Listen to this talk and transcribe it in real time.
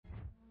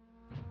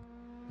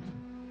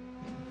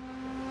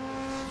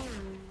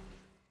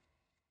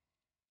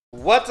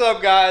What's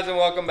up guys, and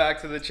welcome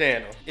back to the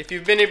channel. If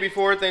you've been here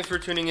before, thanks for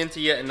tuning in to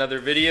yet another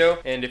video.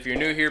 And if you're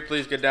new here,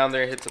 please get down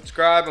there and hit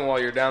subscribe, and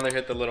while you're down there,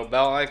 hit the little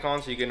bell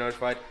icon so you get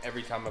notified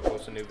every time I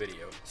post a new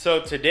video.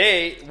 So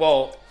today,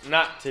 well,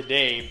 not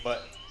today,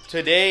 but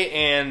today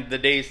and the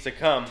days to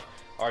come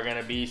are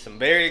gonna be some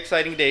very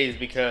exciting days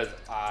because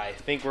I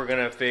think we're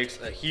gonna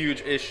fix a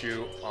huge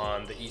issue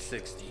on the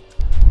E60.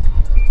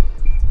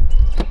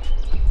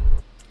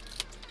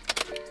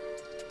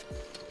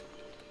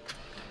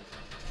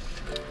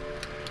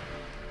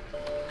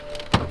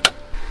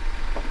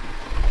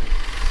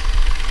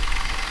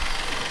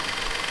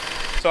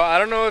 So I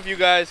don't know if you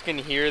guys can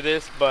hear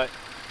this, but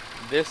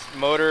this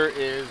motor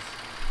is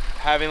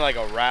having like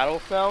a rattle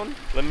sound.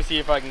 Let me see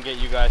if I can get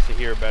you guys to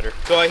hear better.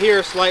 So I hear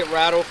a slight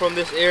rattle from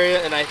this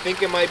area, and I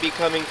think it might be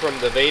coming from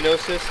the Vanos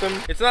system.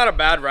 It's not a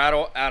bad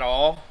rattle at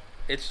all.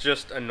 It's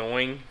just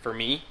annoying for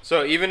me.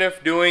 So even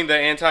if doing the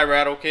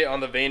anti-rattle kit on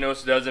the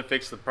Vanos doesn't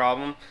fix the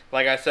problem,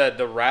 like I said,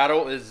 the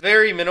rattle is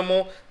very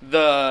minimal.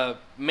 The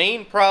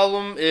main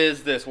problem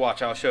is this.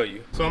 Watch, I'll show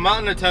you. So I'm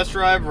out in a test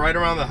drive right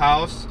around the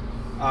house.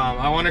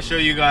 I want to show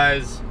you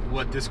guys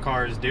what this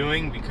car is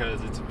doing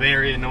because it's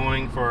very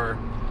annoying for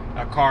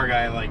a car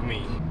guy like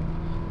me.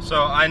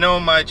 So I know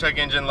my check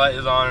engine light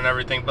is on and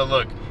everything, but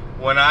look,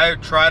 when I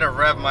try to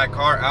rev my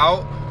car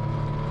out,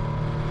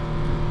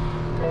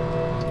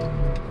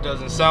 it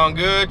doesn't sound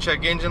good.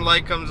 Check engine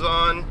light comes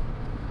on,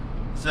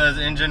 it says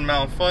engine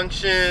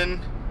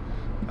malfunction,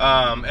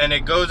 and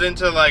it goes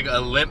into like a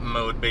limp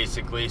mode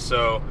basically.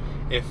 So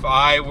if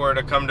I were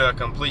to come to a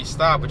complete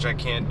stop, which I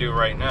can't do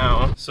right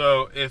now,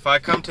 so if I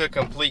come to a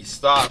complete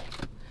stop,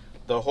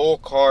 the whole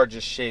car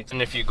just shakes.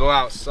 And if you go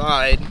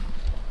outside,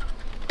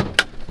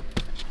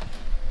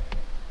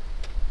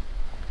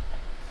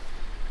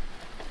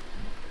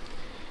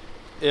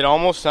 it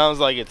almost sounds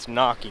like it's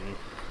knocking.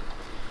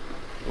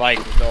 Like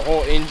the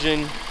whole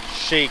engine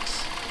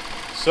shakes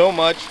so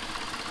much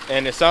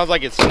and it sounds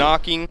like it's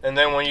knocking. And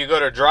then when you go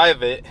to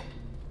drive it,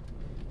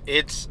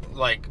 it's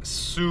like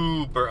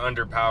super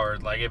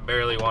underpowered, like it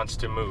barely wants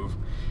to move.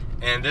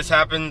 And this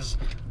happens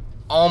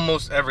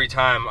almost every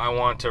time I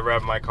want to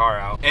rev my car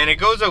out, and it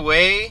goes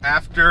away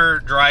after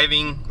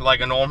driving like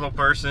a normal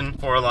person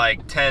for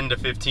like 10 to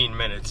 15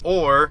 minutes.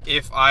 Or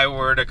if I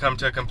were to come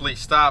to a complete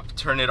stop,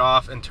 turn it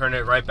off and turn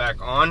it right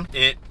back on,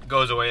 it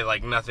goes away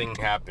like nothing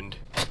happened.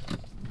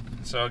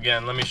 So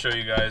again, let me show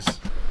you guys.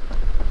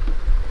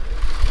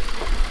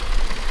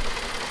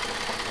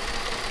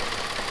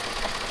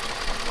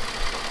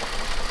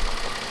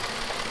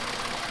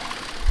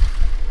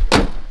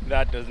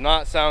 That does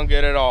not sound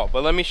good at all,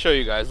 but let me show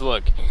you guys.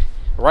 Look,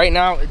 right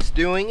now it's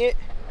doing it.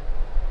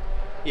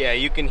 Yeah,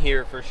 you can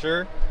hear it for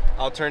sure.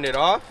 I'll turn it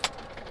off.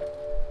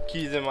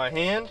 Keys in my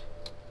hand.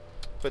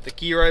 Put the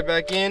key right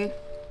back in.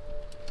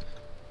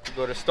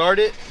 Go to start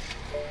it.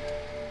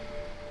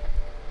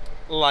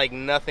 Like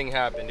nothing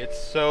happened. It's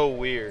so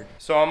weird.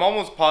 So I'm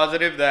almost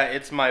positive that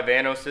it's my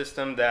Vanos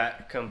system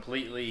that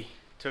completely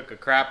took a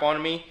crap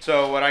on me.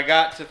 So what I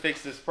got to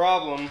fix this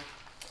problem,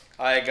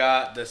 I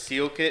got the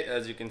seal kit,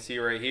 as you can see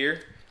right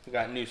here. We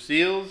got new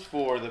seals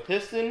for the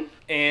piston,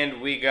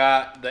 and we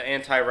got the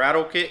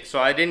anti-rattle kit.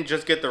 So I didn't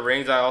just get the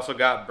rings, I also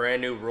got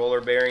brand new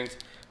roller bearings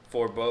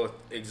for both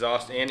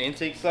exhaust and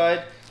intake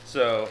side.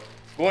 So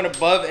going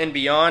above and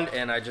beyond,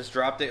 and I just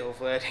dropped it,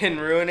 hopefully I didn't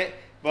ruin it.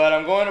 But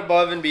I'm going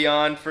above and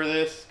beyond for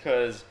this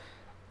because,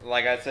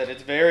 like I said,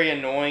 it's very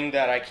annoying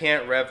that I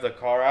can't rev the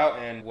car out.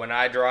 And when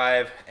I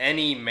drive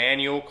any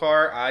manual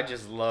car, I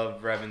just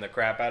love revving the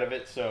crap out of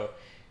it. So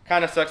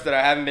kind of sucks that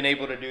I haven't been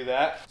able to do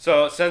that.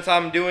 So since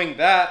I'm doing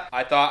that,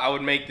 I thought I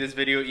would make this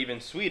video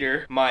even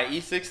sweeter. My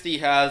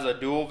E60 has a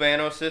dual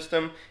Vanos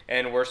system,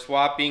 and we're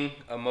swapping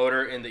a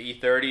motor in the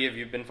E30 if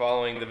you've been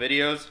following the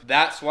videos.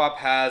 That swap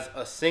has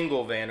a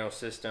single Vanos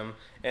system,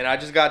 and I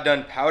just got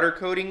done powder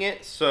coating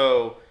it.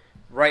 So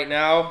right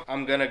now,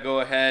 I'm gonna go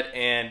ahead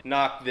and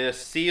knock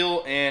this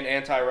seal and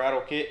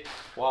anti-rattle kit.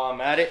 While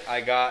I'm at it,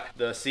 I got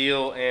the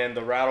seal and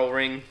the rattle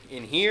ring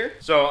in here.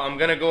 So I'm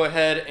gonna go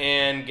ahead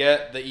and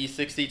get the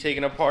E60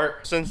 taken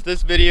apart. Since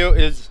this video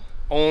is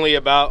only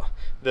about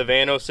the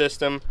Vanos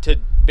system, to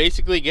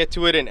basically get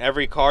to it in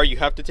every car, you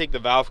have to take the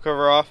valve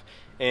cover off.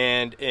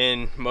 And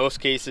in most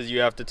cases, you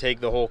have to take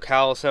the whole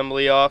cowl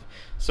assembly off.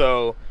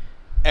 So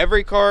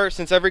every car,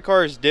 since every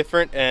car is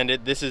different, and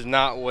this is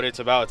not what it's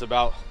about the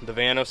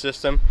Vanos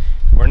system,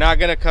 we're not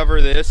going to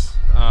cover this.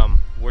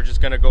 We're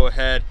just going to go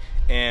ahead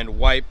and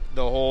wipe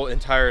the whole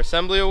entire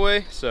assembly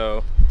away.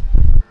 So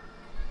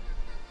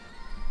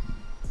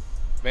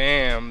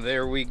bam,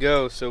 there we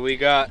go. So we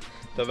got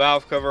the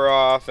valve cover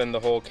off and the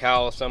whole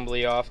cowl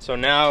assembly off. So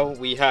now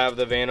we have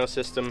the Vanos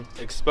system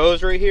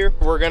exposed right here.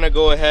 We're going to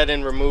go ahead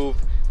and remove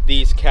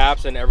these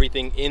caps and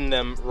everything in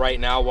them right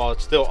now while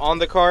it's still on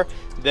the car.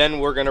 Then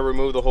we're gonna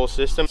remove the whole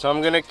system. So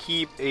I'm gonna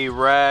keep a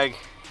rag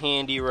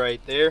handy right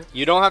there.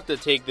 You don't have to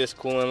take this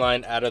coolant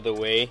line out of the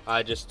way.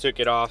 I just took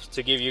it off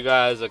to give you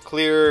guys a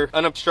clear,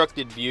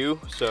 unobstructed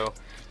view. So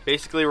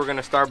basically we're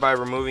gonna start by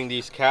removing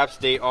these caps.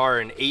 They are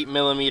an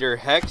 8mm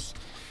hex.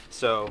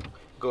 So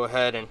go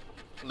ahead and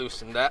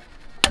loosen that.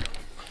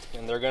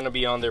 and they're gonna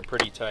be on there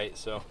pretty tight,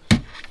 so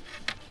I'm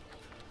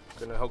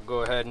gonna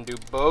go ahead and do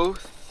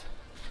both.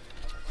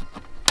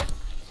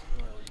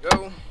 There we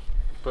go.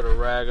 Put a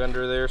rag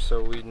under there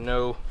so we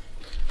know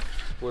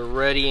we're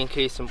ready in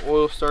case some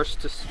oil starts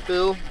to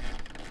spill.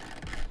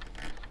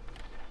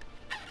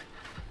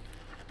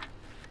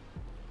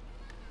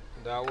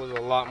 That was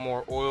a lot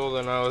more oil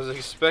than I was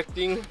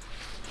expecting.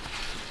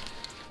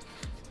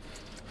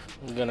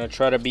 I'm gonna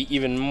try to be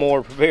even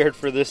more prepared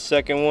for this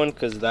second one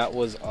because that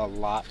was a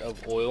lot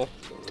of oil.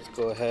 So let's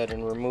go ahead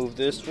and remove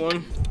this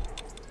one.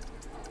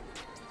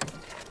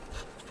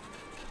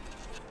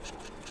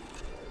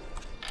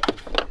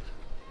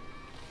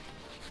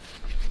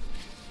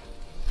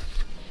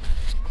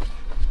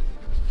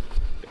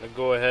 Gonna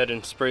go ahead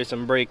and spray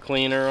some brake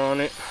cleaner on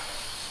it.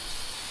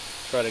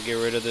 Try to get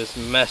rid of this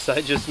mess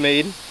I just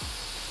made.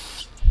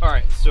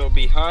 Alright, so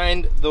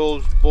behind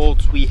those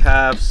bolts we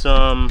have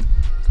some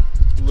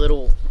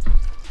little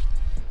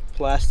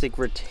plastic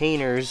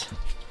retainers.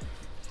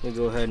 Let me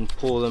go ahead and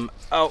pull them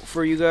out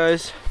for you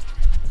guys.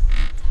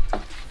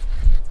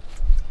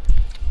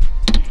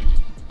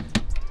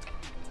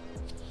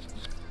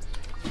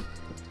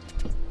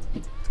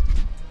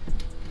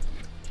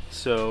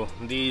 So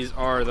these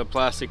are the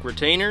plastic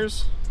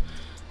retainers.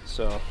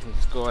 So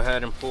let's go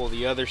ahead and pull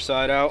the other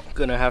side out.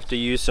 Gonna have to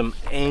use some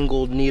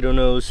angled needle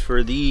nose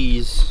for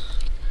these,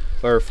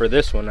 or for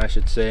this one I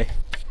should say.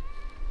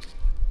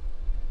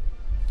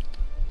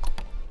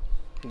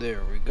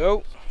 There we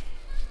go.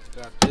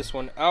 Got this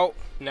one out.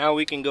 Now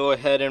we can go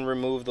ahead and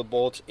remove the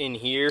bolts in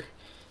here.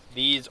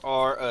 These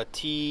are a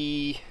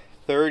T30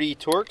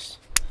 Torx.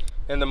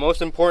 And the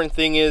most important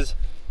thing is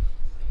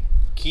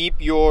keep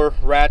your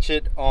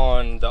ratchet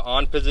on the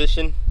on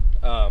position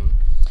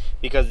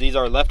because these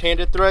are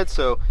left-handed threads,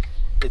 so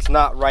it's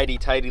not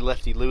righty-tighty,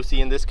 lefty-loosey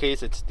in this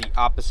case. It's the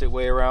opposite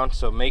way around.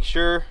 So make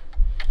sure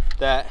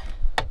that,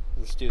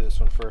 let's do this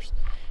one first.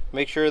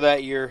 Make sure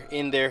that you're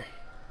in there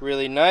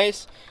really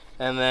nice,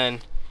 and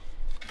then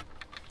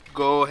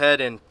go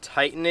ahead and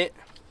tighten it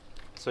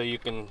so you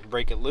can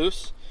break it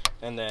loose,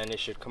 and then it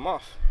should come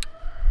off.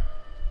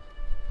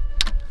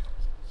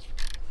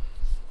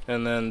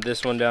 And then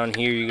this one down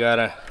here, you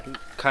gotta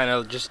kind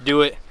of just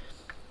do it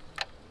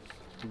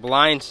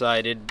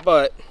blindsided,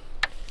 but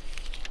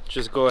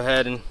just go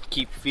ahead and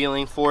keep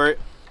feeling for it.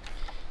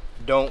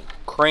 Don't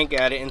crank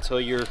at it until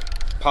you're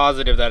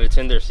positive that it's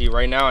in there. See,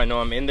 right now I know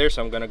I'm in there,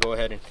 so I'm gonna go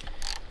ahead and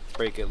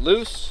break it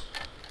loose.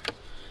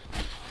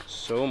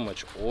 So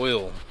much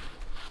oil.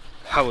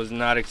 I was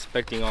not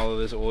expecting all of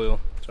this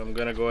oil. So I'm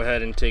gonna go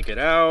ahead and take it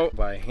out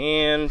by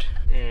hand.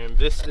 And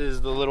this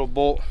is the little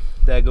bolt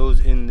that goes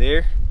in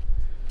there.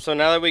 So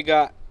now that we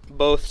got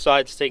both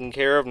sides taken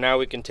care of, now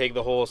we can take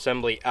the whole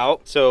assembly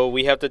out. So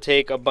we have to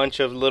take a bunch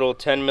of little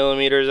 10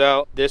 millimeters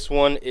out. This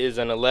one is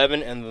an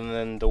 11, and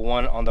then the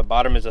one on the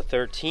bottom is a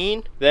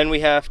 13. Then we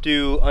have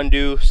to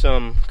undo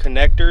some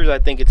connectors. I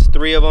think it's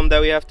 3 of them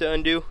that we have to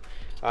undo.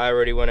 I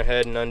already went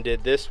ahead and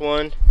undid this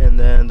one, and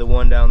then the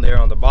one down there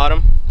on the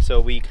bottom.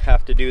 So we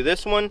have to do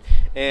this one,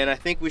 and I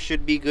think we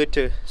should be good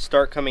to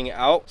start coming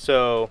out.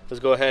 So let's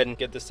go ahead and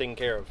get this taken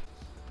care of.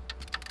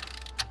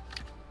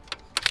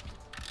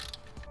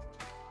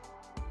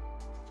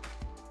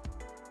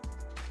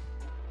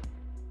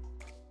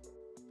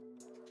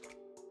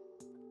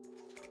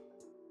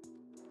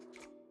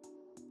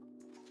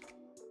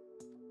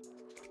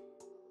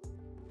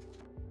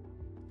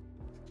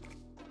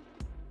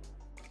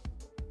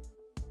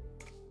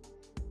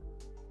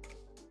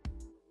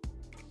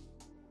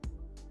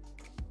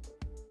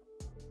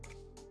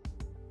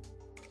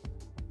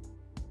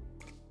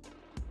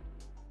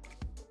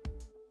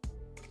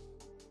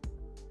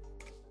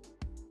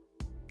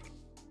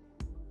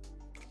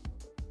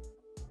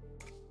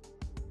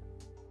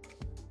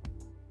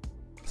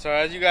 So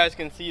as you guys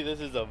can see, this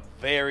is a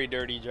very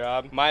dirty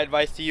job. My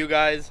advice to you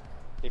guys,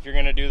 if you're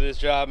gonna do this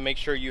job, make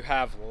sure you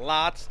have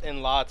lots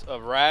and lots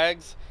of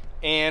rags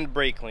and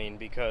brake clean,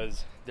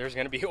 because there's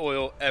gonna be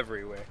oil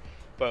everywhere.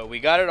 But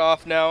we got it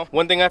off now.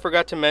 One thing I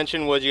forgot to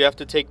mention was you have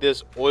to take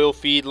this oil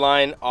feed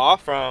line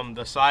off from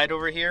the side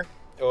over here,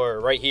 or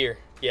right here.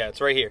 Yeah, it's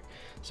right here.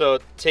 So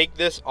take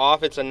this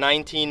off. It's a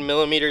 19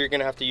 millimeter. You're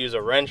gonna have to use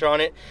a wrench on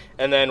it.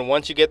 And then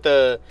once you get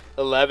the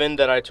 11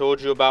 that I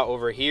told you about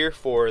over here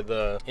for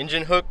the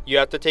engine hook, you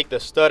have to take the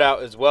stud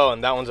out as well,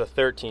 and that one's a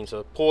 13.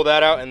 So pull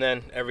that out, and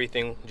then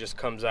everything just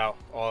comes out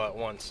all at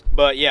once.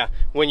 But yeah,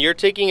 when you're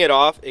taking it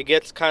off, it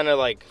gets kind of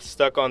like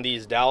stuck on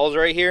these dowels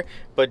right here,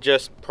 but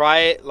just pry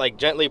it, like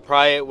gently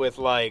pry it with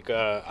like,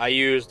 I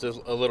used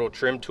a little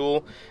trim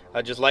tool.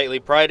 I just lightly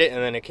pried it,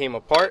 and then it came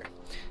apart.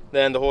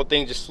 Then the whole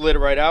thing just slid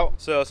right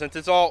out. So since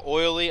it's all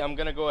oily, I'm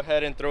gonna go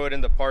ahead and throw it in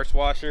the parts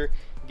washer,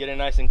 get it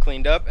nice and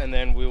cleaned up, and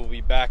then we will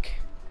be back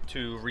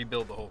to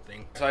rebuild the whole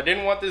thing. So I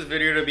didn't want this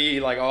video to be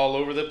like all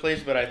over the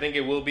place, but I think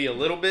it will be a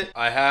little bit.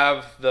 I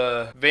have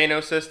the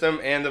Vanos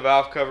system and the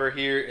valve cover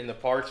here in the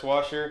parts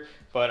washer,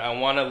 but I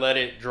want to let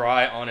it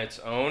dry on its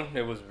own.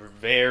 It was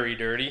very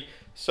dirty.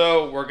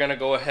 So we're gonna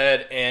go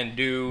ahead and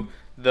do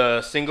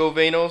the single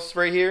Vanos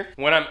right here.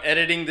 When I'm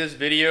editing this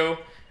video,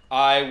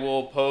 I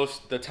will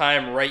post the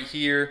time right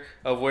here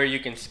of where you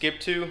can skip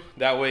to.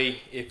 That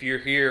way, if you're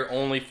here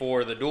only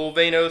for the dual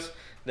Vanos,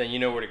 then you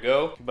know where to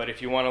go. But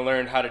if you want to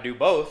learn how to do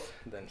both,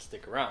 then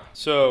stick around.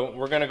 So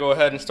we're gonna go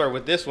ahead and start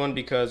with this one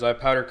because I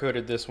powder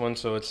coated this one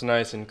so it's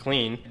nice and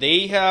clean.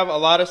 They have a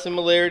lot of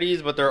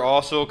similarities, but they're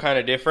also kind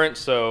of different.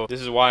 So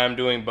this is why I'm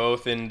doing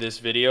both in this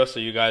video,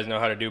 so you guys know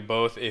how to do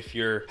both. If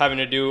you're having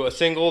to do a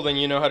single, then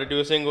you know how to do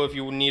a single. If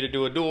you need to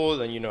do a dual,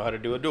 then you know how to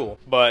do a dual.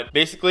 But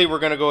basically, we're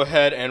gonna go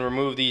ahead and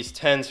remove these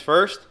 10s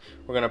first.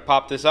 We're gonna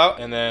pop this out,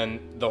 and then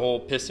the whole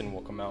piston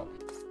will come out.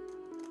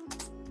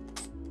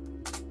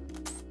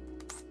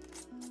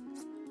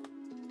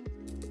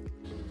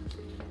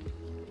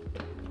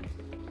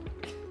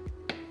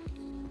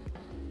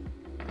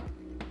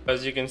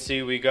 As you can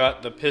see, we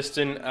got the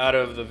piston out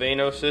of the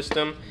Vanos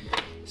system.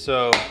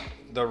 So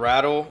the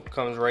rattle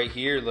comes right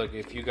here. Look,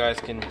 if you guys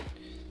can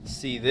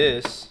see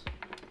this,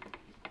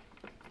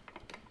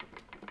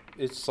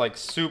 it's like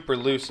super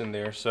loose in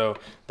there. So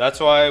that's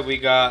why we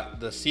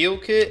got the seal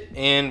kit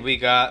and we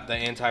got the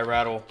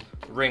anti-rattle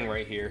ring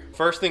right here.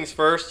 First things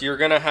first, you're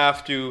gonna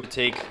have to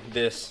take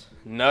this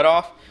nut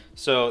off.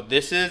 So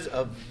this is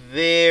a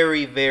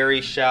very,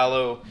 very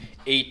shallow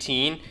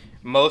 18.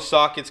 Most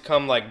sockets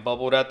come like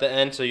bubbled at the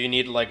end, so you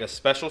need like a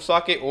special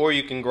socket, or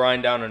you can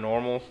grind down a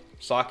normal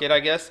socket, I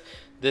guess.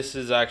 This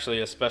is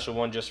actually a special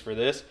one just for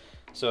this.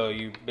 So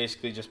you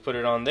basically just put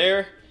it on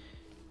there,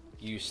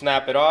 you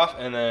snap it off,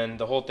 and then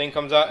the whole thing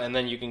comes out, and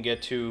then you can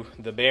get to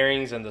the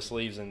bearings and the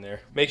sleeves in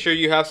there. Make sure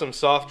you have some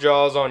soft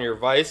jaws on your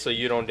vise so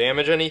you don't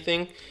damage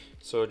anything.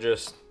 So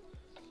just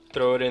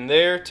throw it in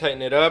there,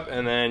 tighten it up,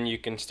 and then you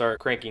can start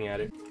cranking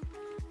at it.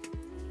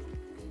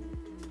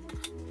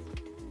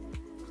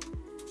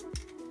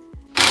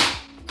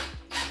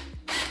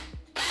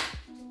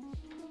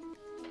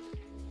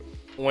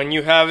 When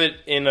you have it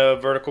in a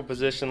vertical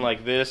position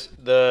like this,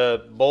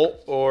 the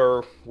bolt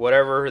or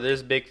whatever,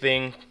 this big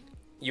thing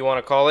you want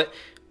to call it,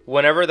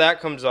 whenever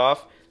that comes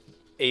off,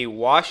 a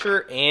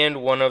washer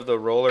and one of the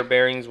roller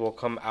bearings will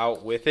come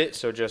out with it.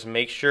 So just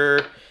make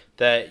sure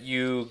that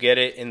you get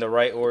it in the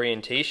right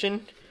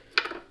orientation.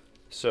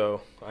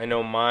 So I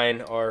know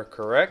mine are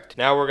correct.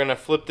 Now we're gonna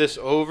flip this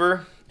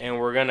over and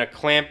we're gonna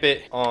clamp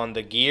it on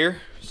the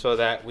gear so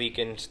that we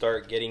can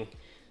start getting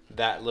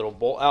that little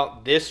bolt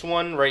out. This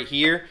one right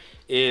here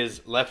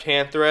is left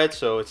hand thread,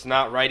 so it's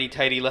not righty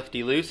tighty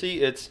lefty loosey,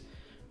 it's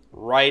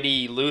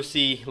righty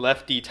loosey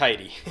lefty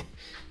tighty.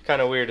 Kind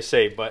of weird to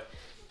say, but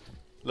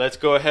let's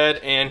go ahead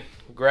and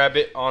grab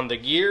it on the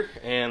gear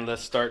and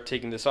let's start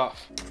taking this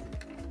off.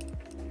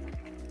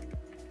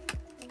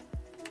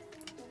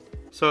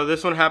 So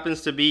this one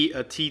happens to be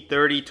a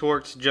T30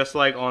 Torx, just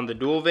like on the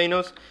dual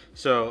Vanos.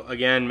 So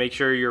again, make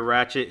sure your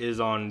ratchet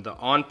is on the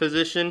on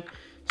position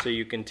so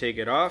you can take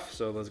it off.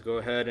 So let's go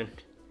ahead and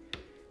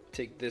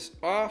take this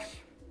off.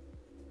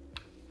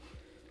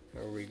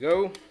 There we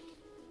go.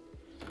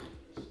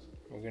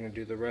 We're gonna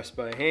do the rest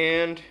by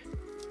hand.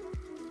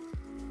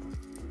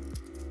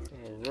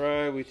 All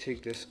right, we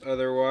take this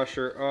other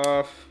washer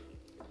off,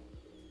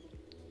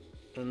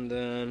 and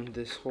then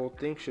this whole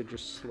thing should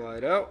just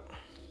slide out.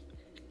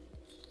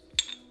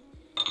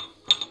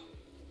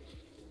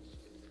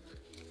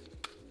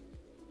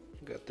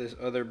 Got this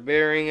other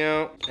bearing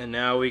out, and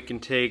now we can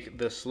take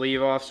the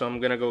sleeve off. So I'm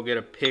gonna go get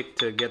a pick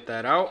to get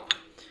that out,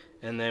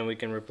 and then we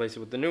can replace it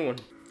with the new one.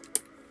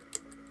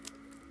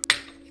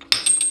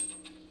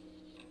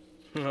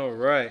 All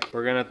right,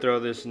 we're gonna throw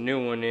this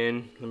new one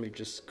in. Let me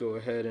just go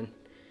ahead and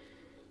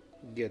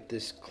get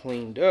this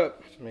cleaned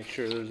up. Make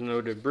sure there's no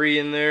debris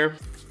in there.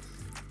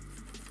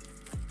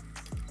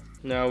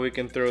 Now we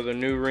can throw the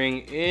new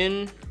ring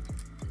in.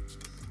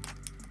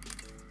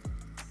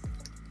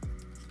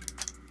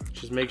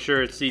 Just make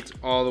sure it seats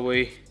all the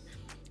way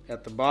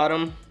at the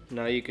bottom.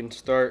 Now you can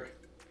start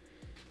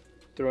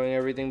throwing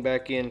everything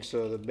back in.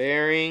 So the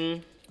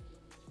bearing,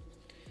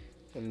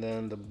 and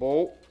then the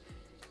bolt.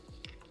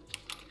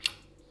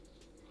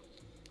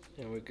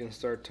 And we can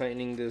start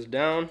tightening this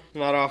down.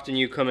 Not often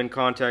you come in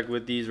contact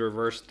with these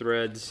reverse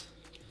threads,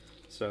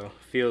 so it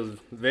feels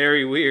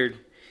very weird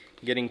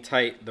getting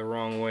tight the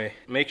wrong way.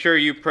 Make sure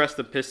you press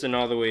the piston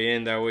all the way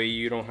in, that way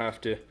you don't have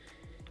to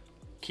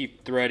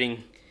keep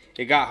threading.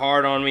 It got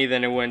hard on me,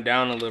 then it went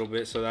down a little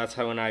bit, so that's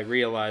how when I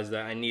realized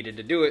that I needed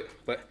to do it.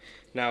 But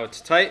now it's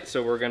tight,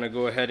 so we're gonna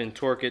go ahead and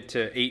torque it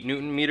to 8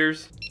 Newton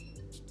meters.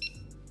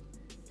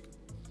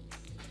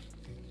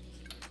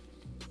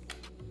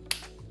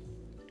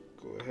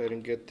 Go ahead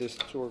and get this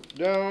torqued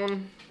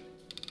down.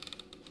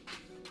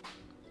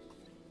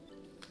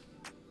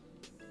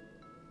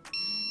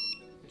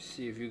 Let's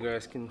see if you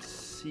guys can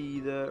see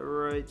that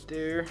right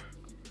there.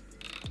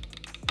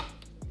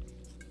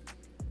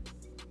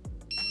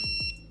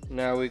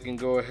 Now we can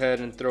go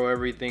ahead and throw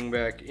everything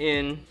back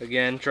in.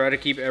 Again, try to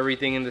keep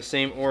everything in the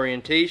same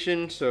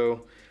orientation.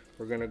 So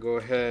we're gonna go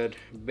ahead,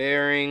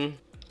 bearing,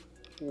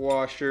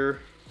 washer,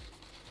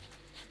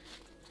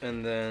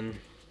 and then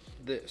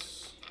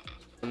this.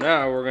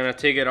 Now we're gonna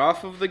take it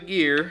off of the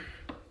gear.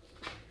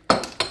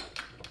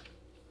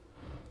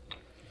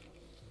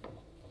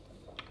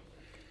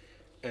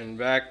 and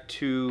back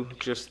to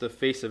just the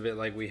face of it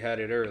like we had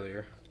it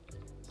earlier.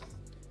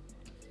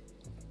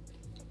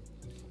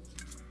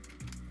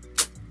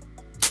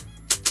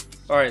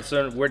 Alright,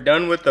 so we're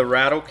done with the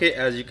rattle kit.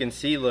 As you can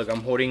see, look,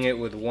 I'm holding it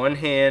with one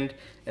hand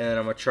and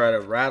I'm gonna try to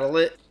rattle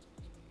it.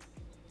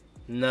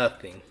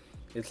 Nothing.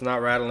 It's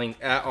not rattling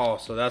at all.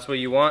 So that's what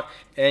you want.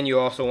 And you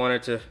also want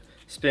it to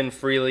spin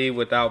freely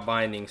without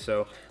binding.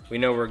 So we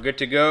know we're good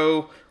to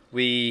go.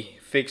 We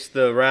fixed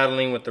the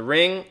rattling with the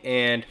ring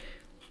and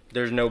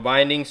there's no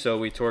binding, so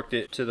we torqued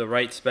it to the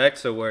right spec,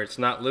 so where it's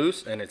not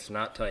loose and it's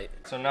not tight.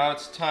 So now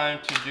it's time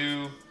to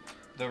do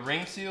the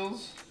ring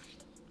seals.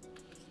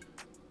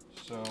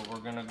 So we're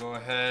gonna go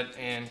ahead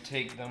and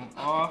take them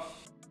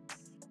off.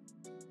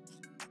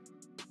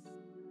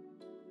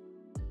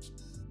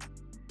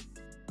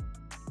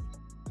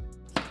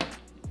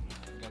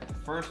 Got the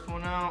first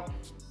one out.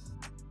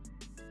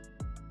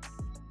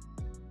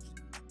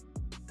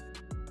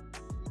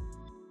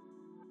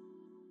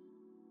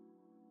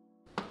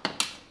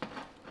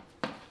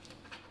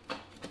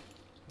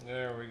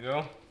 There we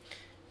go.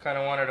 Kind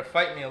of wanted to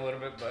fight me a little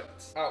bit, but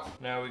it's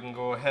out. Now we can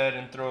go ahead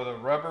and throw the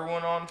rubber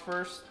one on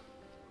first.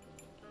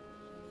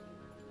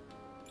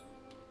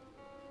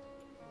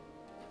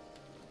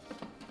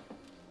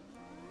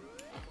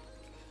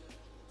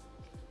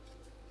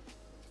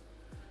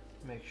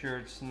 Make sure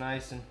it's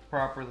nice and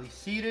properly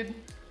seated.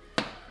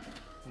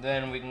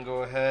 Then we can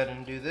go ahead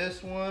and do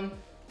this one.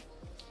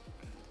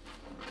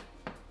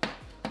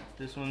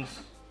 This one's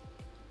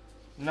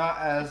not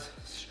as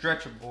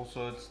stretchable,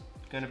 so it's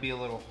going to be a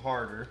little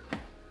harder.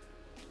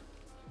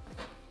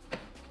 There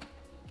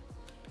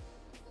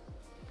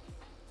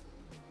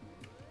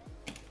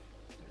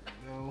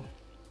we go.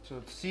 So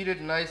it's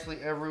seated nicely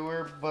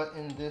everywhere but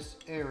in this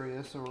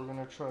area, so we're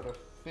going to try to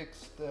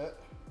fix that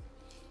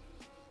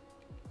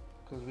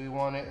because we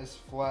want it as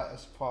flat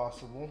as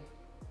possible.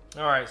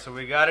 Alright, so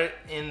we got it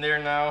in there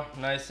now,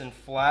 nice and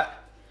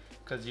flat,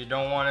 because you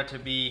don't want it to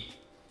be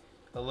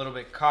a little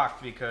bit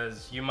cocked,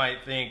 because you might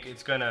think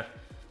it's gonna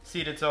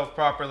seat itself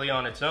properly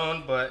on its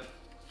own, but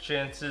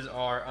chances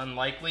are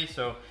unlikely,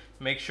 so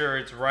make sure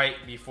it's right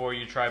before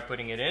you try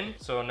putting it in.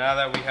 So now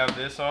that we have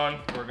this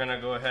on, we're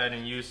gonna go ahead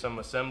and use some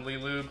assembly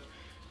lube.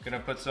 Gonna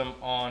put some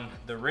on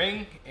the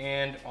ring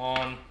and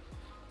on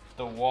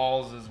the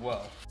walls as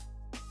well.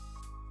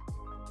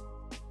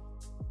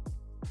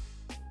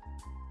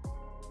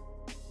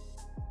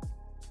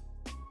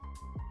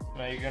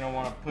 Now you're gonna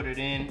wanna put it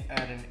in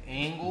at an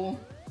angle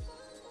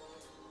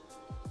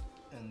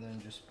and then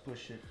just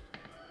push it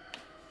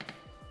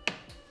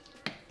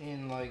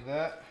in like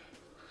that.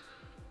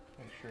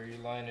 Make sure you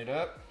line it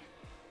up.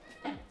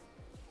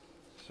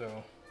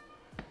 So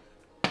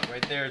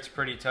right there it's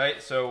pretty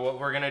tight. So what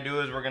we're gonna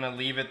do is we're gonna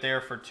leave it there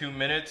for 2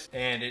 minutes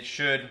and it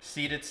should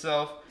seat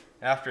itself.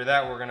 After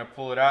that we're gonna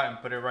pull it out and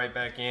put it right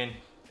back in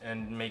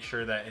and make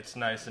sure that it's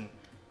nice and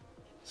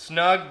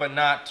snug but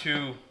not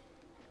too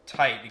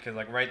tight, because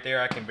like right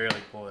there I can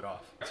barely pull it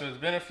off. So it's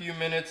been a few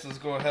minutes. Let's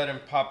go ahead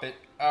and pop it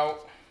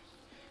out,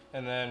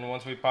 and then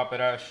once we pop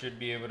it out, it should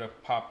be able to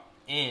pop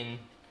in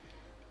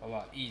a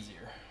lot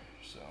easier.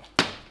 So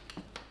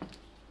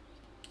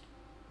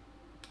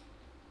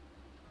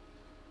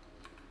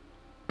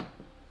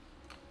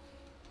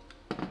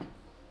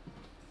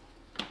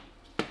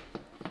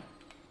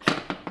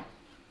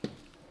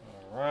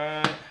all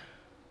right, let's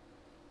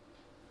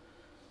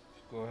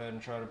go ahead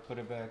and try to put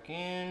it back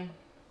in.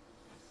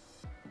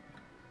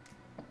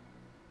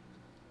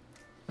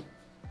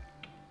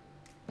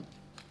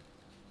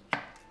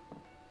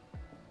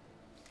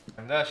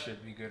 And that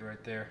should be good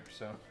right there.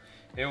 So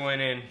it went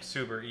in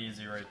super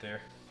easy right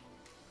there.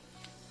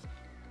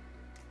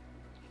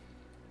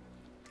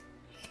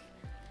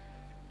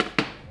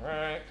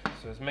 Alright,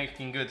 so it's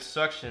making good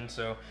suction,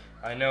 so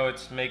I know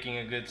it's making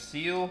a good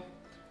seal.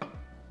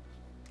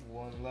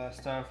 One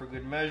last time for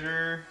good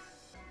measure.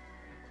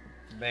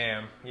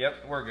 Bam.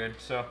 Yep, we're good.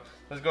 So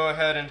let's go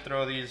ahead and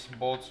throw these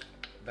bolts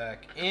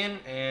back in,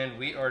 and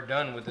we are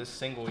done with this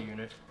single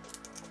unit.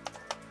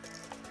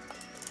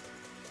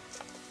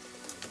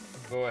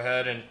 Go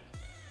ahead and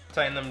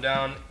tighten them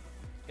down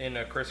in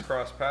a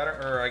crisscross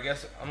pattern, or I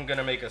guess I'm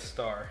gonna make a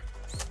star.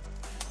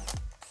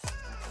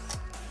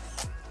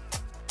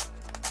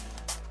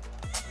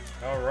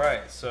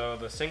 Alright, so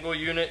the single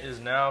unit is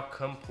now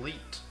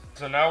complete.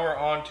 So now we're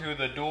on to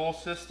the dual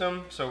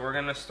system. So we're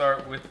gonna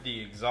start with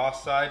the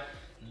exhaust side.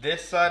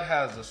 This side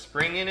has a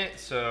spring in it,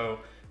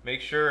 so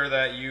make sure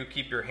that you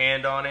keep your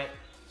hand on it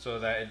so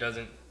that it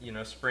doesn't, you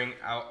know, spring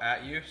out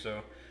at you.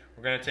 So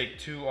we're gonna take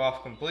 2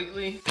 off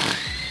completely.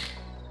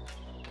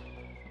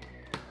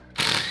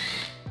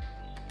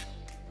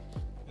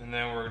 And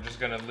then we're just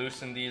gonna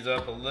loosen these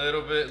up a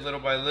little bit, little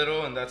by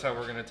little, and that's how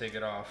we're gonna take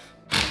it off.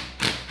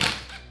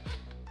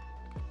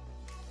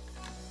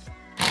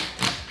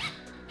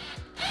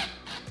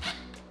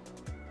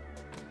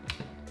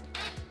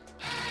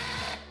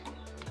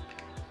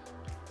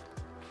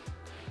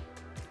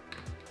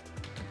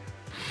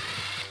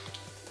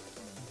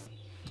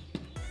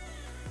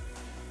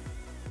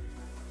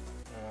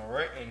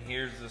 Alright, and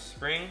here's the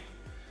spring.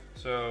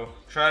 So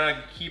try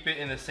to keep it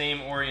in the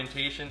same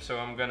orientation. So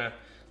I'm gonna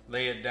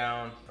lay it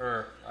down,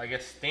 or I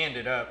guess stand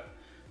it up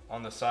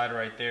on the side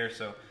right there.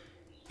 So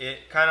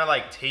it kind of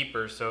like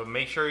tapers. So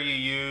make sure you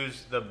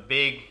use the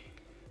big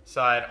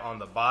side on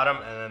the bottom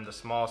and then the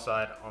small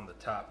side on the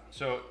top.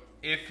 So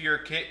if your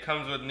kit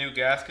comes with new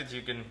gaskets,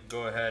 you can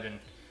go ahead and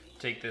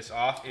take this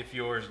off. If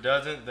yours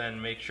doesn't,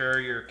 then make sure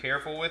you're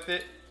careful with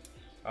it.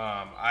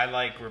 I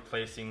like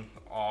replacing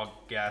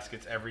all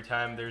gaskets every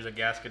time there's a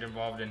gasket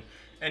involved in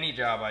any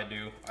job I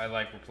do. I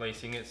like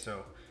replacing it,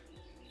 so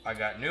I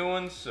got new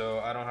ones so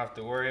I don't have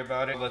to worry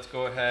about it. Let's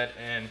go ahead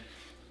and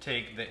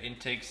take the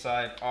intake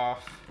side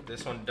off.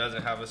 This one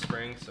doesn't have a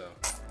spring, so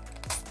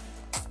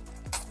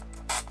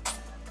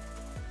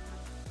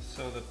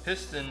the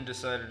piston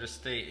decided to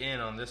stay in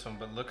on this one,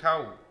 but look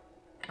how,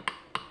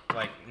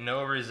 like,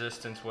 no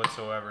resistance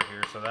whatsoever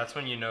here. So that's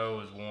when you know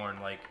it was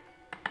worn. Like,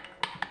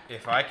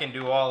 if I can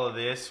do all of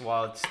this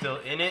while it's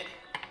still in it,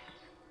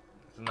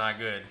 it's not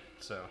good.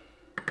 So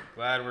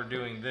glad we're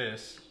doing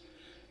this.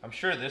 I'm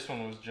sure this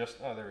one was just,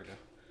 oh, there we go.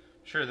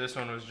 I'm sure this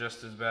one was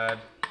just as bad.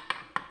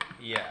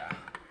 Yeah,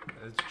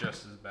 it's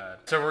just as bad.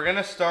 So we're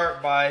gonna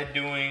start by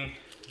doing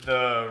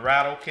the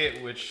Rattle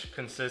kit, which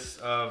consists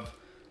of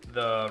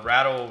the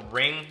Rattle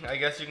ring, I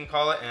guess you can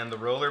call it, and the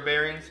roller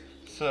bearings.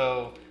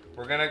 So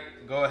we're gonna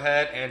go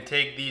ahead and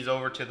take these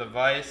over to the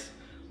vise.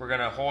 We're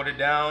gonna hold it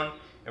down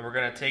and we're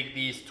gonna take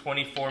these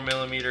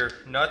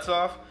 24mm nuts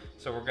off.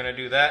 So we're gonna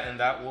do that, and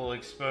that will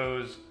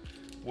expose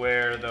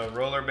where the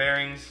roller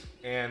bearings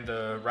and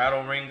the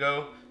Rattle ring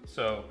go.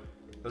 So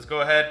let's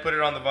go ahead, put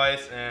it on the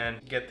vise,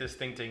 and get this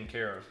thing taken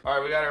care of. All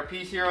right, we got our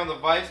piece here on the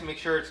vise. Make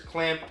sure it's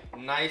clamped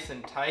nice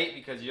and tight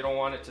because you don't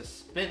want it to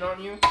spin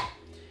on you.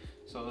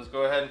 So let's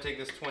go ahead and take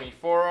this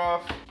 24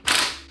 off.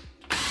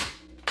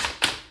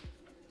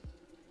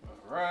 All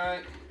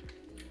right.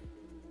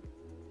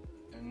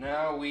 And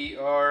now we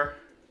are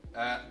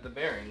at the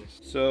bearings.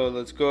 So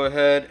let's go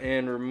ahead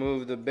and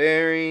remove the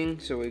bearing.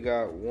 So we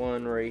got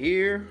one right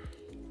here.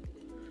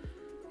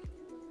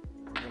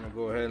 We're gonna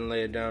go ahead and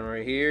lay it down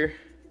right here.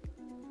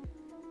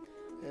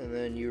 And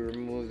then you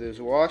remove this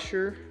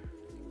washer.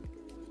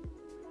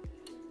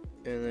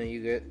 And then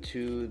you get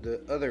to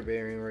the other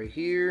bearing right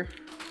here.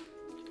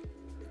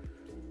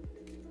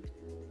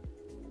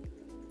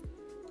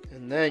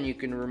 And then you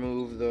can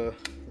remove the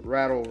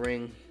Rattle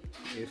ring,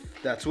 if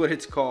that's what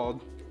it's called.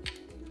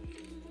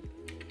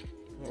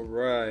 All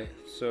right,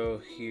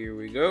 so here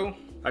we go.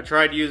 I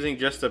tried using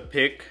just a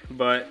pick,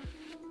 but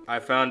I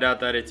found out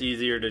that it's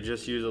easier to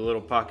just use a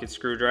little pocket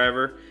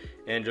screwdriver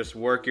and just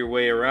work your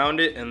way around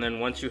it. And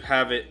then once you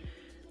have it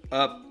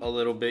up a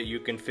little bit, you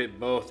can fit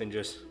both and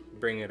just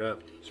bring it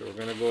up. So we're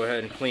gonna go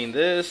ahead and clean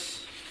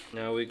this.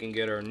 Now we can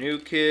get our new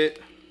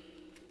kit.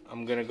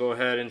 I'm gonna go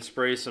ahead and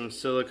spray some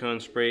silicone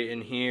spray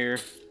in here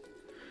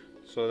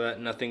so that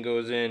nothing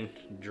goes in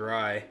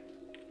dry.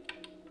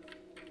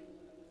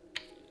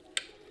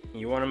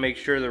 You wanna make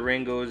sure the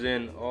ring goes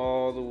in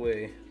all the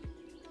way.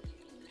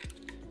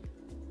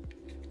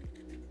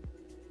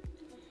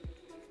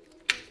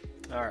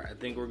 All right, I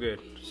think we're good.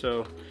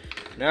 So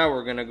now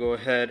we're gonna go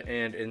ahead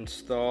and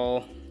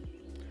install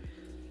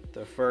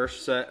the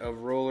first set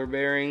of roller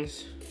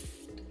bearings.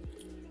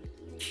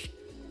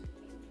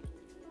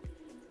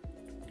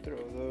 Throw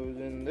those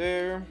in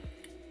there.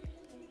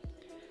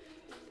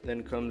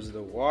 Then comes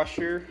the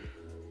washer.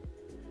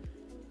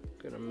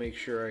 Gonna make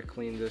sure I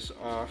clean this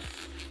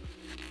off.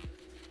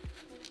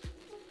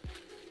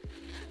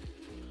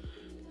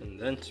 And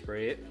then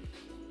spray it.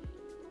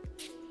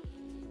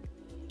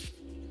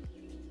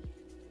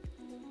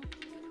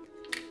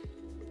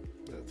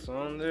 That's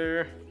on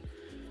there.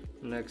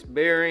 Next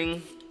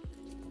bearing.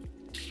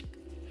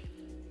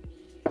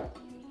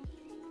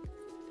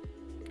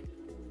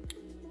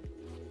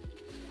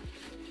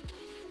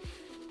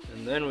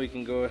 And then we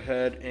can go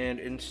ahead and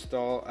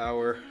install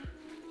our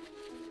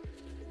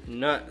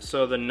nut.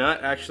 So the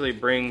nut actually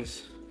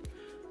brings,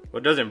 well,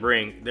 it doesn't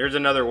bring, there's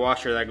another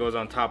washer that goes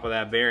on top of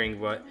that bearing,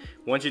 but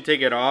once you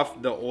take it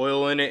off, the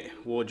oil in it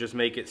will just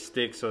make it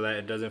stick so that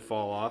it doesn't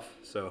fall off.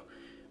 So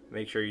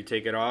make sure you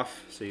take it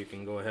off so you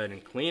can go ahead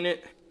and clean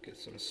it. Get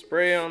some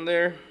spray on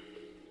there.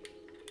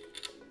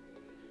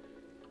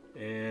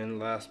 And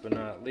last but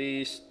not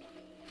least,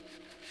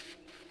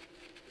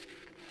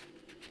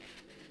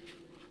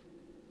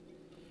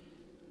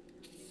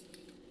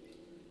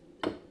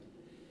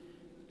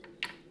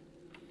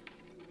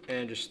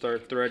 and just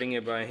start threading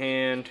it by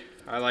hand.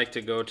 I like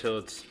to go till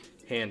it's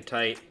hand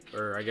tight,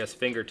 or I guess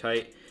finger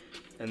tight,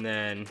 and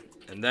then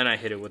I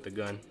hit it with the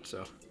gun.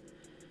 So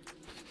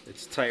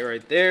it's tight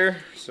right there.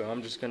 So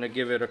I'm just gonna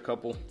give it a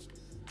couple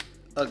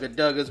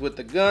ugga-duggas with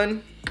the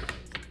gun.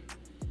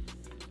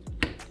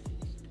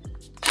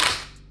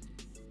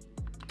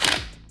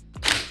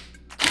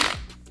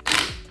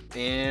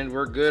 And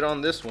we're good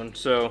on this one.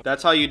 So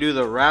that's how you do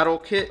the Rattle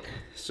kit.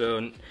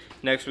 So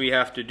next we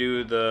have to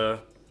do the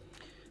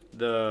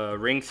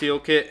ring seal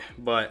kit,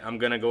 but I'm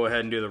gonna go ahead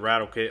and do the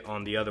Rattle kit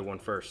on the other one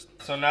first.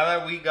 So now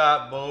that we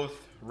got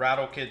both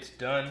Rattle kits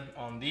done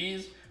on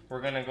these, we're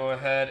gonna go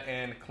ahead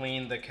and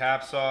clean the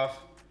caps off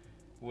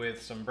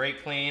with some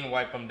brake clean,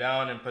 wipe them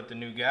down and put the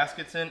new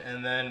gaskets in,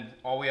 and then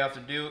all we have to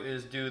do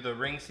is do the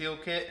ring seal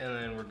kit and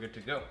then we're good to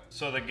go.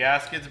 So the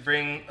gaskets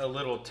bring a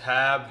little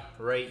tab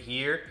right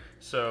here,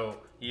 so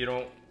you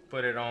don't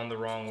put it on the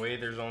wrong way.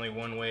 There's only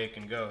one way it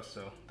can go,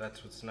 so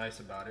that's what's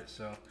nice about it.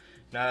 So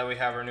now that we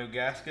have our new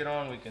gasket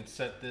on, we can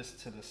set this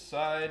to the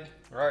side.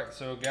 All right,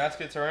 so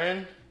gaskets are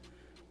in.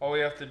 All we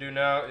have to do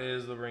now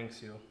is the ring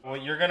seal.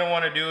 What you're gonna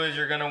wanna do is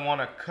you're gonna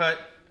wanna cut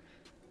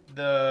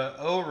the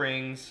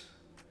O-rings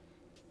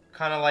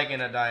kind of like in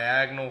a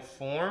diagonal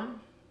form,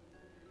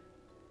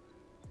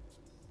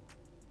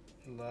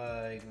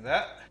 like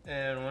that.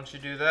 And once you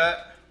do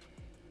that,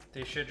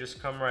 they should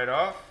just come right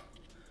off,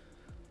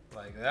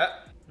 like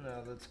that.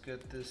 Now let's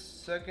get this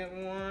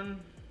second one.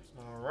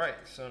 All right,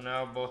 so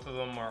now both of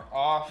them are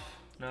off.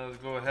 Now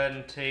let's go ahead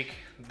and take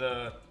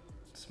the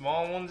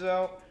small ones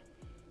out.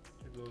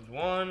 There goes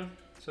one.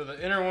 So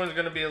the inner one's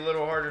gonna be a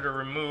little harder to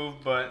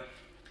remove, but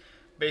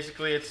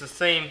basically it's the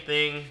same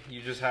thing.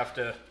 You just have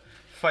to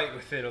fight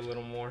with it a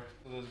little more.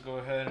 So let's go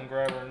ahead and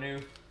grab our new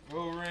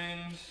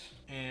O-rings,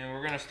 and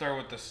we're gonna start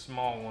with the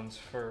small ones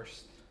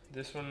first.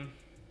 This one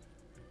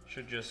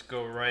should just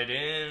go right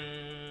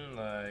in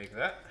like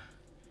that.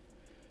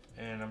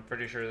 And I'm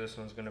pretty sure this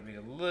one's gonna be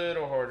a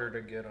little harder to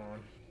get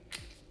on.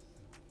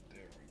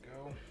 There we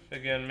go.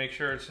 Again, make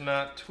sure it's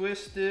not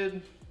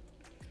twisted.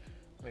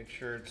 Make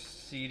sure it's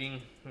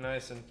seating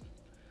nice and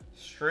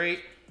straight.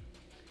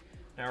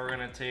 Now we're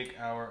gonna take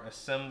our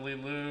assembly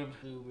lube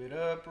it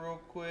up real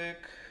quick.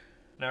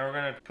 Now we're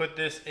gonna put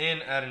this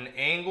in at an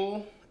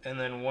angle, and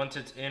then once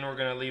it's in, we're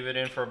gonna leave it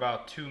in for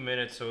about 2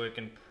 minutes so it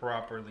can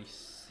properly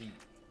seat.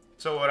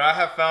 So what I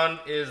have found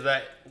is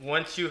that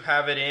once you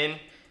have it in,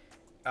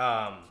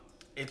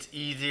 it's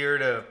easier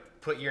to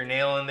put your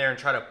nail in there and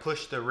try to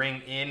push the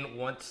ring in.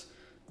 Once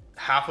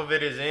half of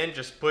it is in,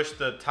 just push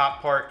the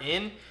top part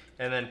in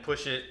and then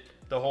push it,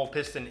 the whole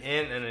piston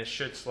in, and it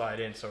should slide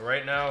in. So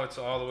right now it's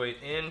all the way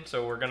in,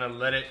 so we're gonna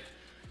let it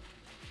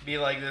be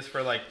like this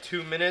for like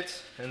 2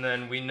 minutes, and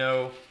then we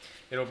know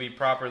it'll be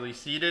properly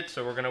seated.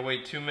 So we're gonna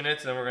wait 2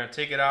 minutes, and then we're gonna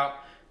take it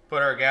out,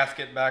 put our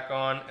gasket back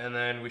on, and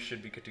then we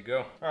should be good to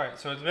go. All right,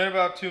 so it's been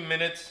about 2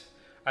 minutes.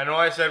 I know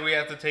I said we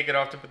have to take it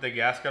off to put the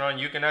gasket on.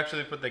 You can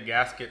actually put the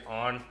gasket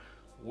on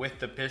with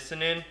the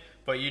piston in,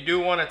 but you do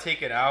want to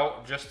take it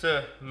out just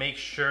to make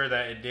sure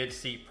that it did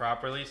seat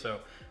properly.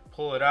 So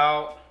pull it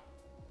out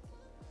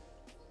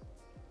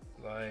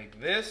like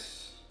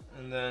this,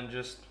 and then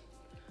just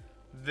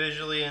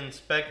visually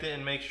inspect it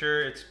and make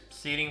sure it's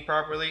seating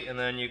properly, and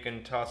then you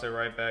can toss it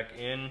right back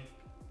in.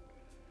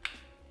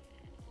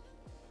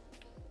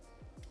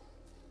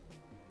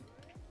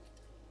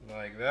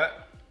 Like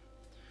that.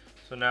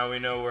 So now we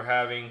know we're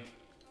having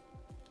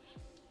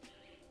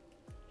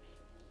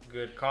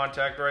good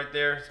contact right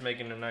there. It's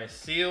making a nice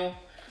seal.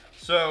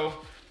 So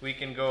we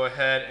can go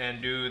ahead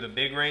and do the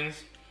big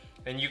rings.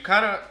 And you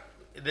kind of,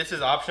 this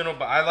is optional,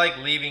 but I like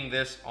leaving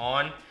this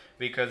on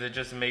because it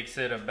just makes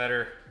it a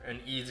better and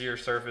easier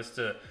surface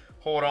to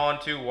hold on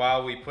to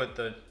while we put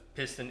the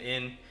piston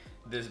in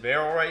this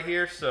barrel right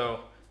here. So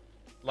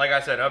like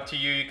I said, up to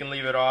you. You can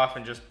leave it off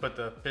and just put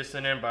the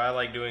piston in, but I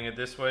like doing it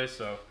this way.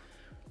 So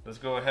let's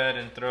go ahead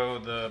and throw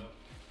the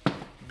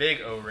big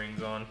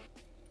O-rings on.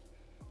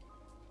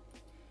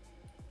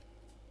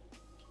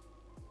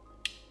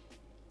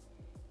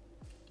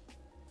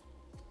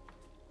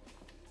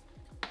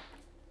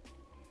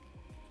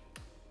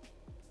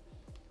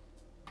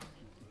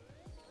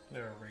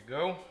 There we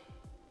go.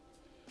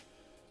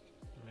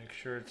 Make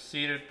sure it's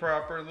seated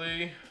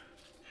properly,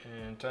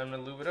 and time to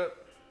lube it up.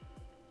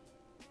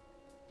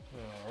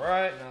 All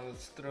right, now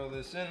let's throw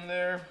this in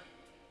there.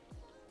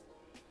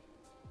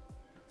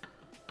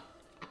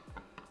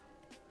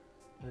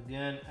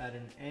 Again, at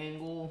an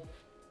angle.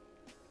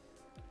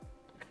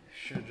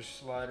 Should just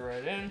slide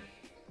right in.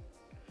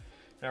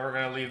 Now we're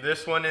gonna leave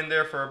this one in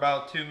there for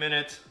about 2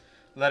 minutes.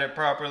 Let it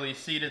properly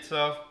seat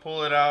itself,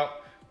 pull it out.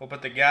 We'll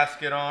put the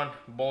gasket on,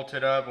 bolt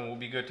it up, and we'll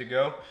be good to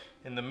go.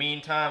 In the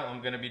meantime, I'm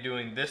gonna be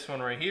doing this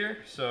one right here.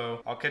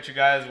 So I'll catch you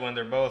guys when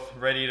they're both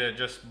ready to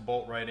just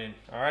bolt right in.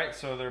 All right,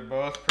 so they're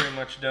both pretty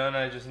much done.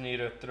 I just need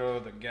to throw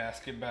the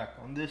gasket back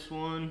on this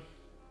one.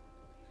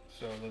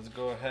 So let's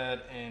go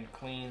ahead and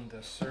clean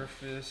the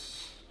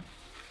surface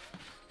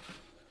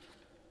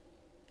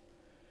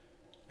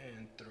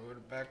and throw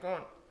it back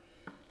on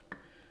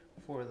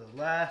for the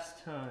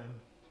last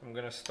time. I'm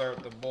gonna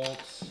start the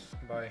bolts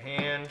by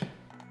hand.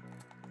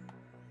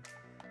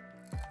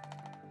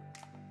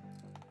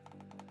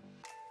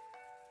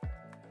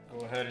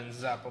 Go ahead and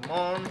zap them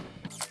on.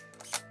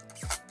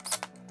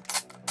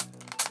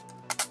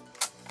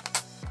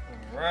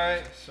 All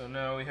right, so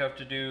now we have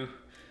to do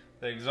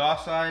the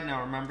exhaust side.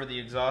 Now remember, the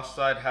exhaust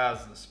side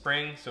has the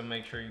spring, so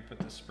make sure you put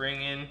the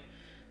spring in.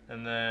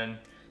 And then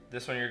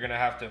this one you're gonna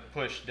have to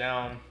push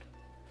down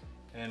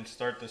and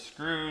start the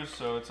screws.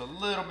 So it's a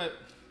little bit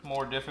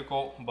more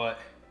difficult, but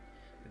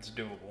it's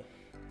doable.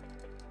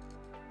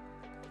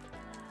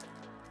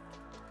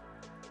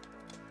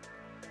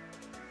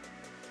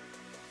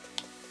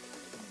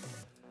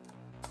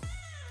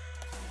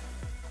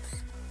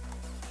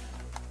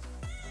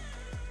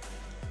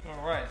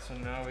 Alright, so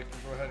now we can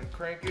go ahead and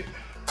crank it.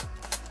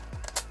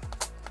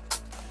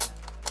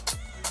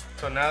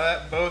 So now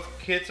that both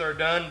kits are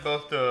done,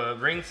 both the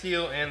ring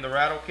seal and the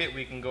rattle kit,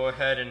 we can go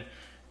ahead and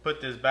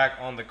put this back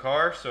on the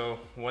car. So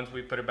once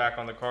we put it back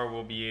on the car,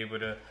 we'll be able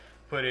to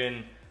put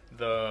in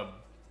the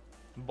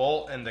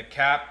bolt and the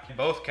cap,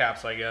 both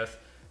caps I guess,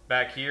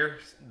 back here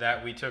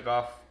that we took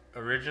off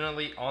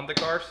originally on the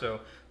car.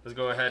 So let's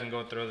go ahead and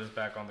go throw this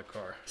back on the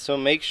car. So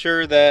make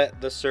sure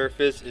that the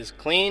surface is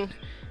clean,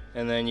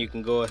 and then you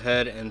can go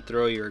ahead and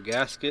throw your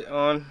gasket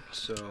on.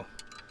 So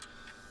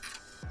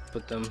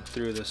put them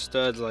through the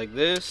studs like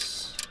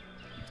this,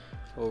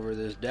 over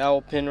this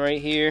dowel pin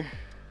right here.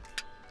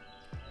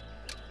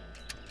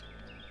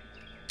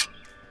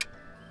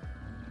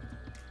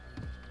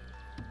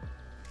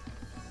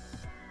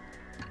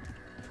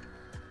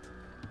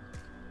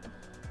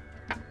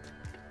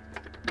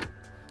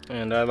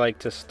 And I like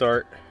to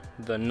start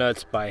the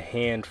nuts by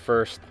hand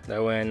first.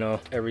 That way I know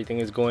everything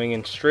is going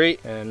in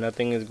straight and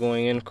nothing is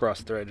going in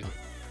cross-threaded.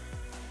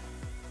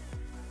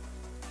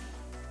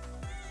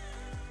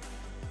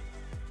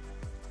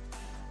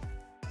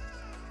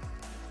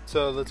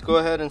 So let's go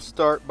ahead and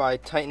start by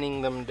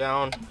tightening them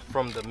down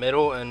from the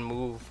middle and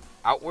move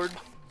outward.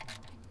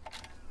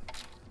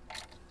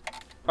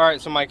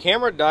 Alright, so my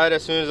camera died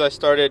as soon as I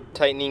started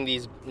tightening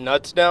these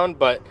nuts down,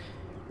 but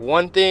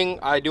one thing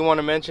I do want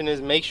to mention is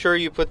make sure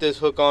you put this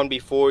hook on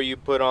before you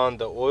put on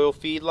the oil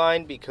feed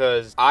line,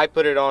 because I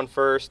put it on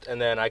first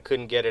and then I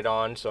couldn't get it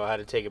on, so I had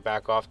to take it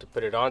back off to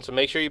put it on. So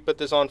make sure you put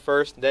this on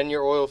first, then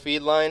your oil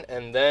feed line,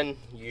 and then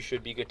you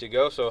should be good to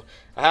go. So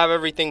I have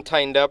everything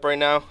tightened up right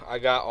now. I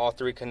got all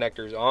three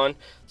connectors on,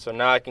 so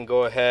now I can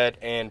go ahead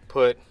and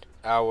put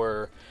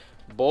our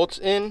bolts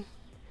in.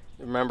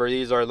 Remember,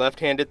 these are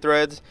left-handed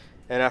threads.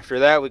 And after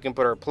that, we can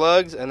put our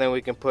plugs, and then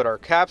we can put our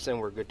caps, and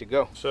we're good to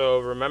go. So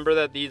remember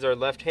that these are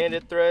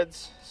left-handed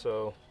threads,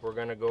 so we're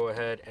gonna go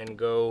ahead and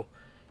go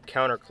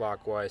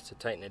counterclockwise to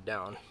tighten it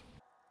down.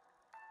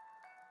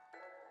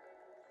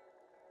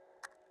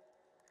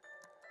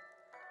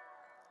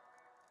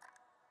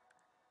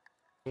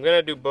 I'm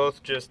gonna do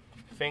both just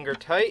finger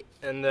tight,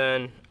 and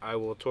then I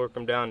will torque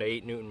them down to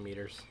 8 Newton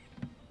meters.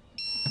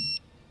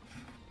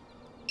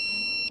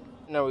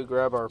 Now we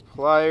grab our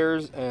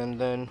pliers and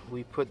then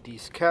we put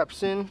these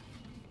caps in,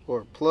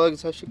 or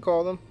plugs I should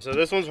call them. So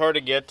this one's hard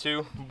to get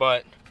to,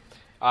 but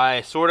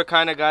I sort of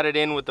kind of got it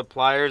in with the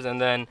pliers,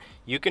 and then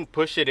you can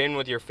push it in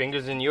with your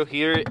fingers and you'll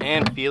hear it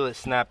and feel it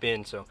snap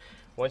in. So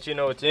once you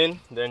know it's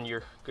in, then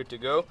you're good to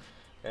go.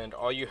 And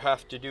all you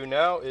have to do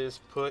now is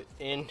put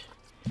in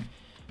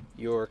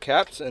your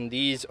caps, and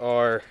these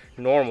are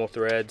normal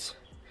threads.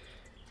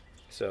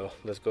 So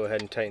let's go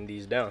ahead and tighten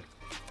these down.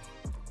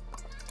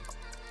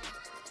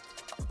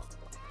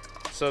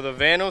 So the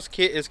Vanos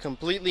kit is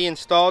completely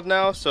installed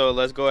now, so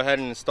let's go ahead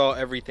and install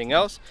everything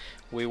else.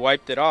 We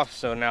wiped it off,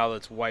 so now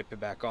let's wipe it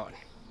back on.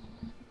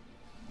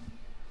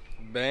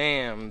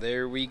 Bam,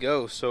 there we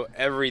go. So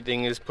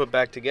everything is put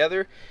back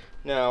together.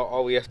 Now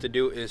all we have to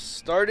do is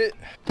start it.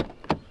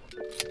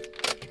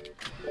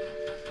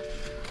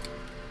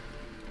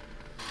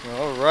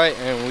 All right,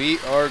 and we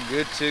are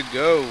good to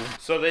go.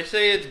 So they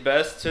say it's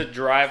best to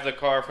drive the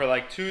car for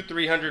like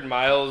 200-300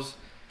 miles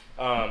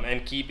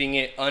and keeping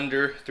it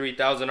under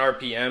 3,000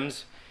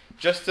 RPMs,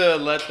 just to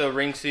let the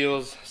ring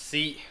seals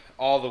seat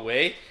all the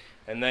way,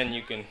 and then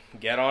you can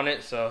get on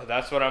it. So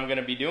that's what I'm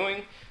gonna be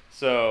doing.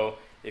 So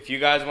if you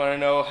guys want to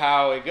know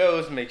how it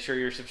goes, make sure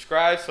you're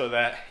subscribed so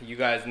that you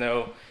guys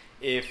know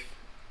if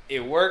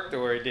it worked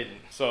or it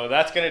didn't. So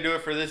that's gonna do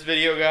it for this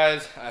video,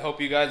 guys. I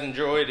hope you guys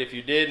enjoyed. If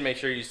you did, make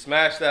sure you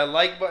smash that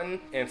like button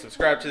and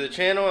subscribe to the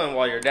channel, and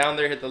while you're down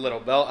there, hit the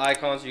little bell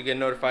icon so you get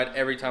notified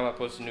every time I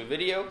post a new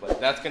video. But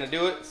that's gonna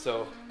do it.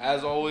 So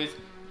as always,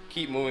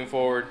 keep moving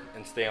forward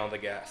and stay on the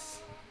gas.